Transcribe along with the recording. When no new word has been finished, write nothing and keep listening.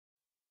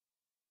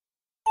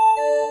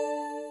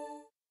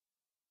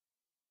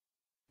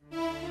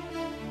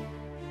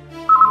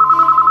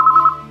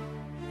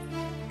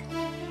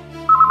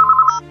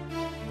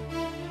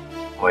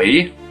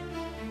喂，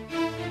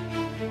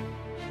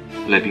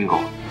你係邊個？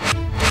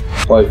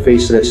我係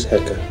faceless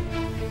hacker。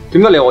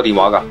點解你有我電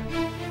話㗎？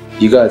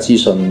而家嘅資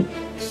訊，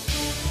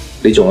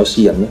你仲有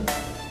私隱咩？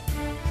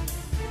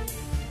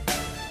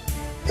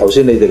頭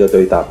先你哋嘅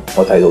對答，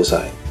我睇到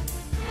晒。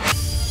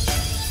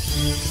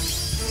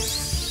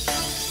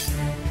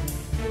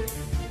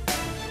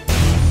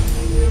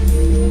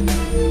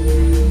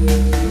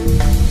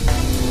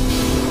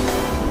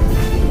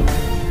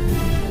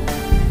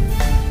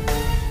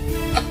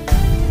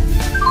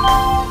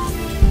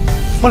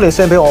乜你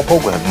send 俾我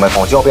program 唔係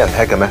防止我俾人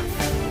hack 嘅咩？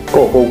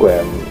嗰個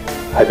program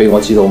係俾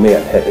我知道咩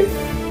人 hack 你。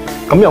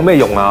咁有咩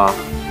用啊？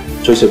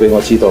最少俾我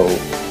知道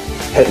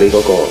hack 你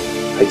嗰個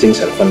係精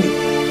神分裂。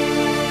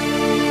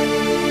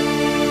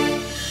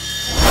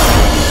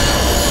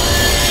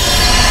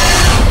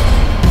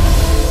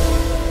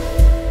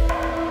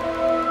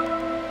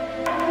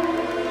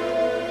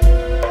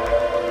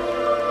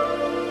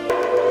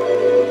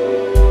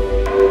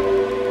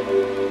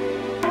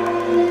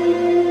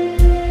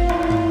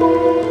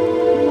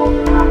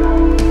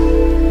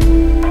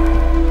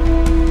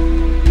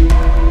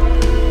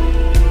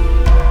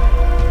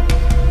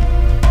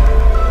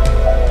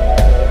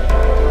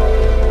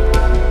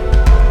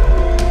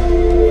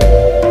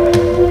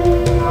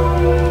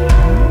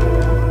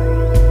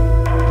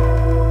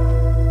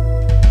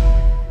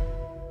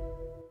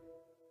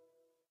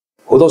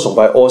好多崇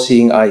拜 all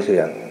seeing eye 嘅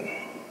人，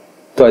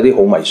都係啲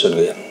好迷信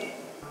嘅人。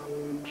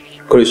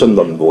佢哋信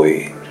輪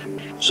迴、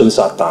信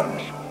撒旦、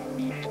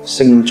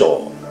星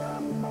座、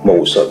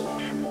巫術、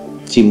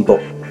占卜，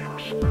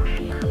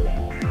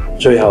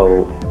最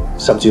後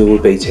甚至會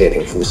被邪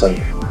靈附身，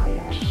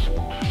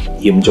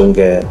嚴重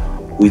嘅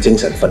會精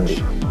神分裂，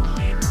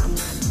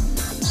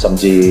甚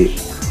至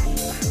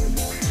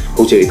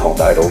好似你唐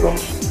大佬咁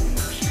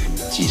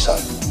自殺。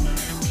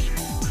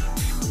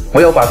我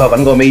有辦法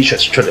揾個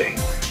matrix 出嚟。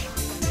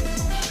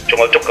仲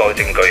有足夠嘅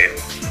證據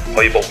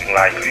可以報警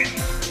拉佢，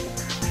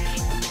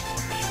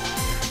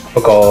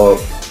不過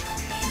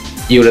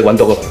要你揾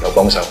到個朋友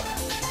幫手，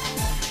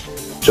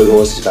最好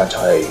嘅時間就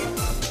係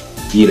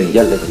2010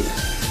年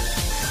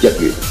1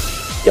月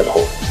1號。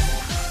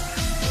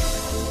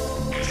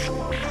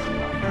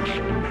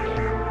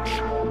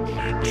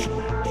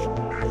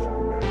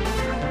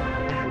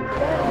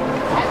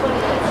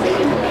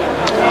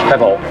大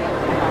寶，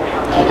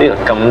啲人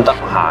咁得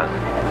閒，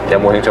有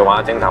冇興趣玩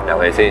下偵探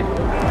遊戲先？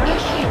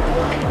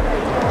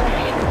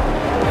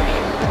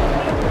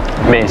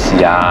咩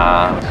事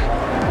啊？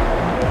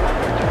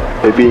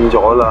你變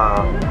咗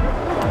啦！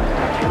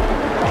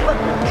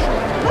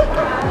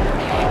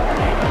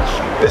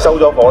你收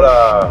咗火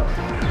啦！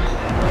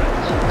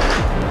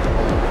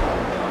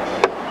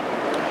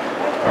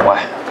喂，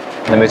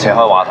你咪扯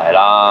開話題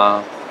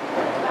啦！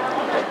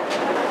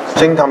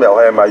偵探遊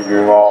戲係咪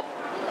預我？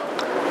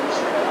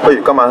不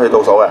如今晚去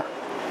倒數嘅。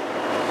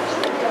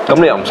咁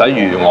你又唔使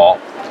預我，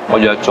我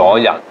約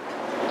咗人。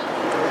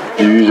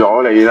預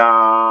咗你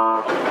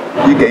啦！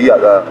呢幾日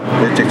啊，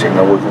你直情係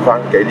回復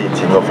翻幾年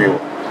前個 feel。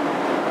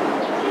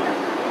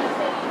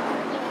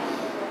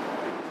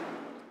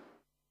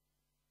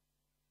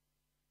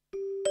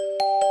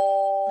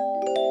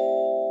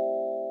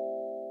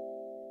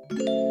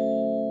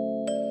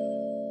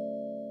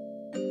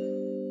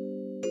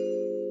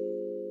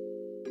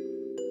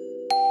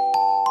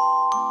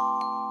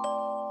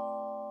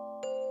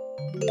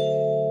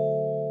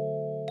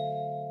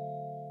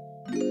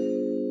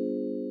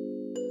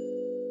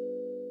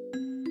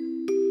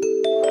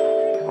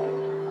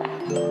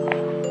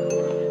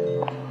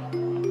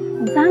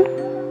生，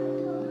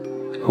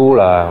姑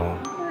娘，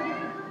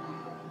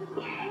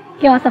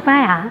叫我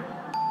Sapphire。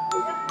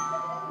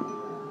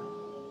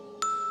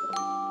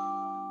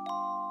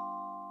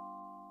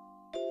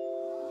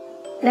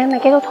你係咪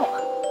基督徒啊？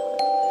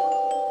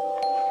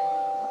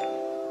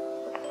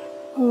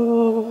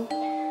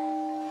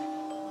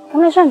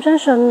咁你相唔相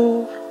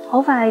信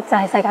好快就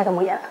係世界嘅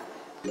末日啊？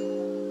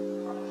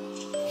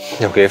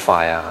有幾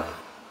快啊？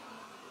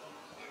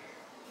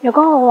如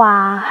果我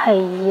話係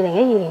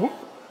2012年呢？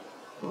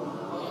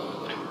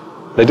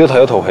你都睇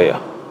咗套戲啊？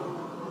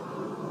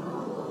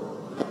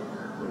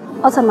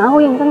我尋晚好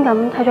認真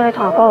咁睇咗你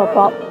同阿哥個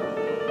blog，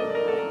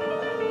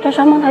再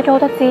上網睇咗好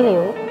多資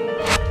料。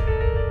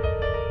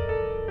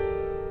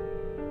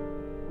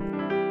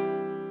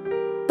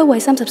北緯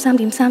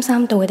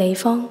33.33度嘅地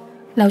方，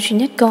流傳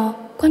一個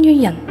關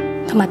於人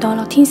同埋墮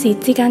落天使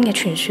之間嘅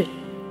傳說，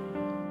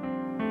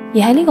而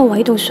喺呢個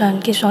緯度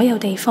上嘅所有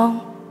地方，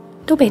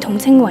都被統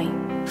稱為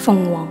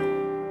鳳凰。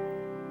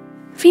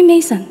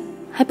Freemason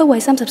喺北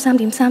緯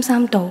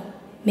33.33度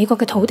美國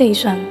嘅土地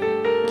上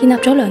建立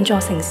咗2座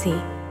城市，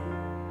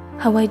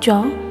係為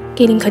咗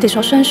紀念佢哋所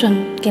相信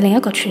嘅另一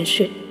個傳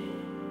說，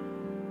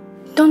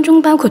當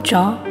中包括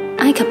咗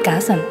埃及假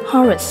神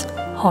Horus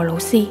荷魯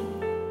斯、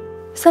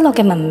失落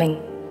嘅文明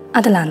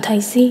亞特蘭蒂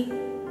斯，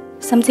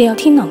甚至有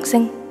天狼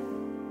星。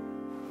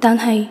但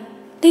係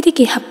呢啲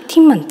結合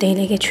天文地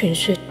理嘅傳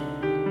說，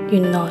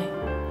原來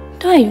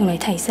都係用嚟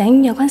提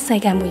醒有關世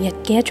界末日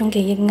嘅一種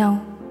記憶鈎。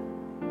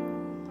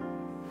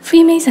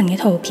Freemason 嘅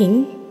圖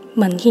片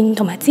文獻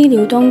同埋資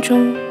料當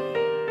中，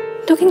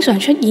都經常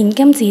出現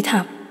金字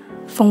塔、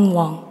鳳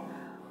凰、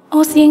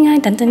柯斯英埃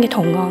等等嘅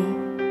圖案，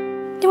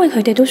因為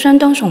佢哋都相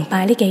當崇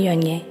拜呢幾樣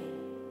嘢。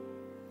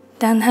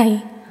但係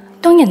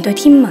當人對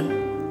天文、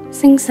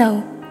星宿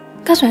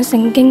加上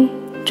聖經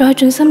再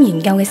去盡心研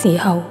究嘅時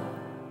候，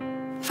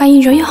發現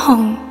咗一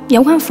項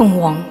有關鳳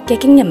凰嘅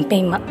驚人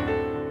秘密。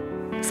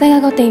世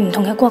界各地唔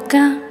同嘅國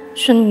家、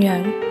信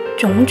仰、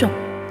種族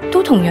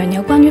都同樣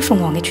有關於鳳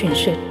凰嘅傳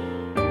說。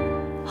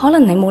可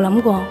能你冇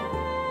諗過，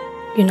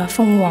原來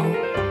鳳凰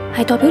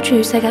係代表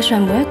住世界上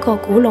每一個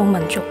古老民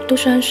族都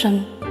相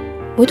信，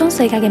每當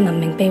世界嘅文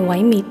明被毀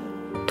滅，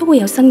都會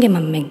有新嘅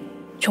文明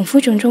從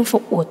灰燼中復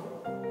活，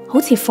好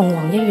似鳳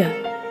凰一樣。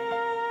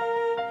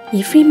而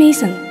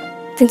Freemason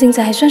正正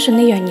就係相信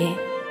呢樣嘢，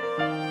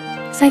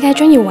世界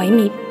將要毀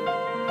滅，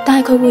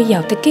但係佢會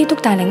由敵基督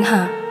帶領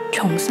下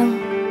重生。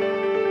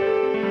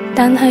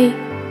但係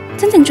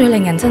真正最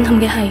令人震撼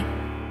嘅係，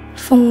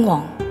鳳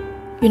凰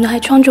原來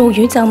係創造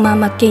宇宙萬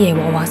物嘅耶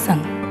和華神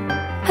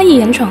刻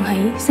意隱藏喺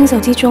星宿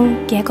之中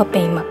嘅一個秘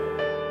密，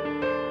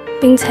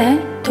並且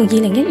同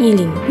2012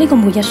年呢個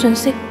末日訊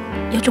息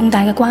有重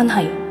大嘅關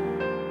係。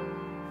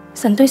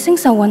神對星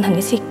宿運行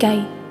嘅設計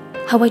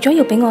係為咗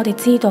要俾我哋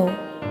知道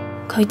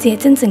佢只係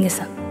真正嘅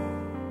神。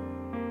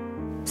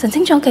神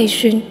清楚計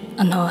算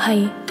銀河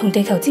系同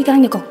地球之間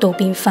嘅角度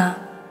變化，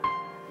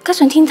加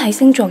上天體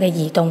星座嘅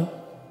移動，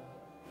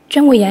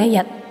將會有一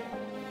日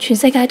全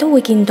世界都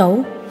會見到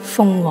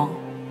鳳凰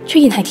出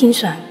現喺天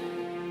上。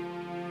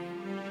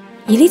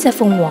而呢隻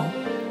鳳凰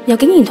又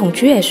竟然同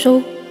主耶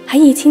穌喺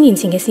2000年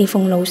前嘅侍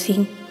奉路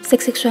線息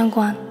息相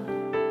關，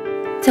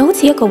就好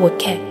似一個活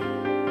劇，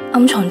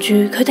暗藏住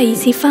佢第二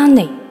次返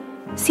嚟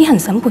施行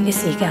審判嘅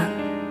時間。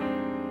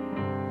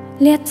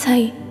呢一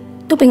切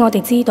都俾我哋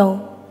知道，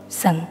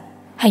神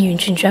係完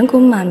全掌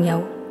管萬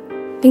有，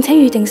並且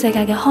預定世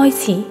界嘅開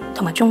始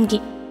同埋終結。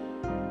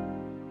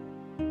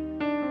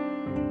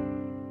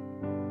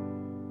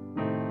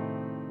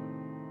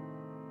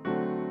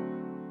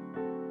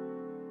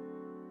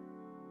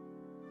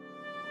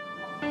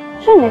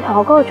雖然你同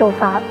我嗰個做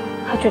法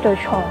係絕對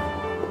錯，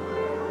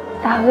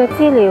但係佢嘅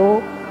資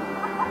料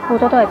好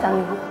多都係真嘅。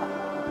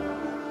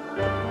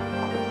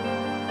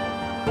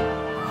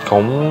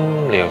咁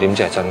你又點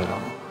知係真㗎？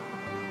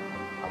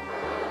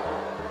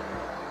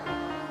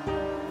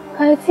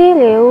佢嘅資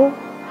料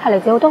係嚟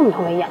自好多唔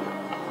同嘅人，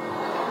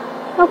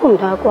包括唔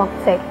同嘅國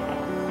籍、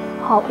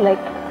學歷、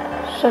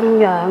信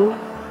仰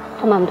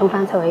同埋唔同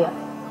範疇嘅人，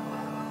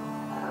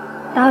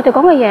但係佢哋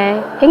講嘅嘢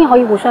竟然可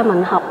以互相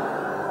吻合。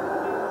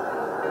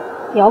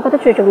而我覺得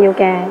最重要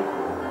嘅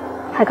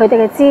係佢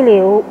哋嘅資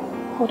料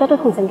好多都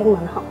同聖經吻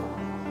合。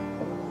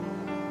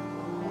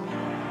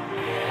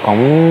咁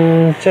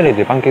即係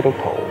你哋班基督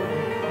徒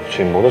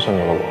全部都信咗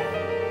咯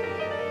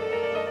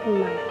喎？唔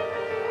係，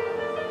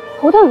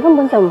好多人根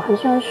本就唔肯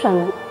相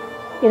信，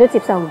亦都接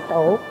受唔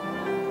到。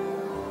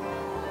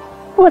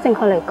不過正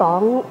確嚟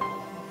講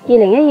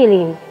，2012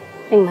年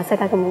並唔係世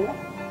界嘅末日，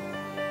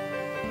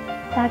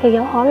但係極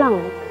有可能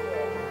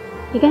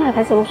已經係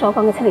啟示錄所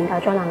講嘅7年大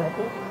災難裏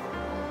邊。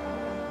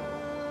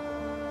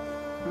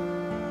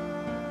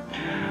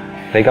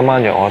你今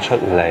晚約我出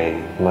嚟，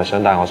唔係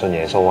想帶我信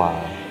耶穌啊？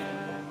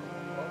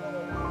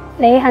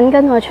你肯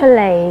跟我出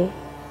嚟，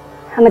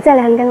係咪真係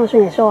你肯跟我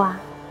信耶穌啊？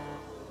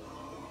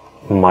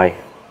唔係，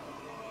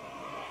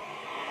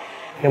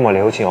因為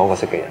你好似我一個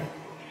識嘅人。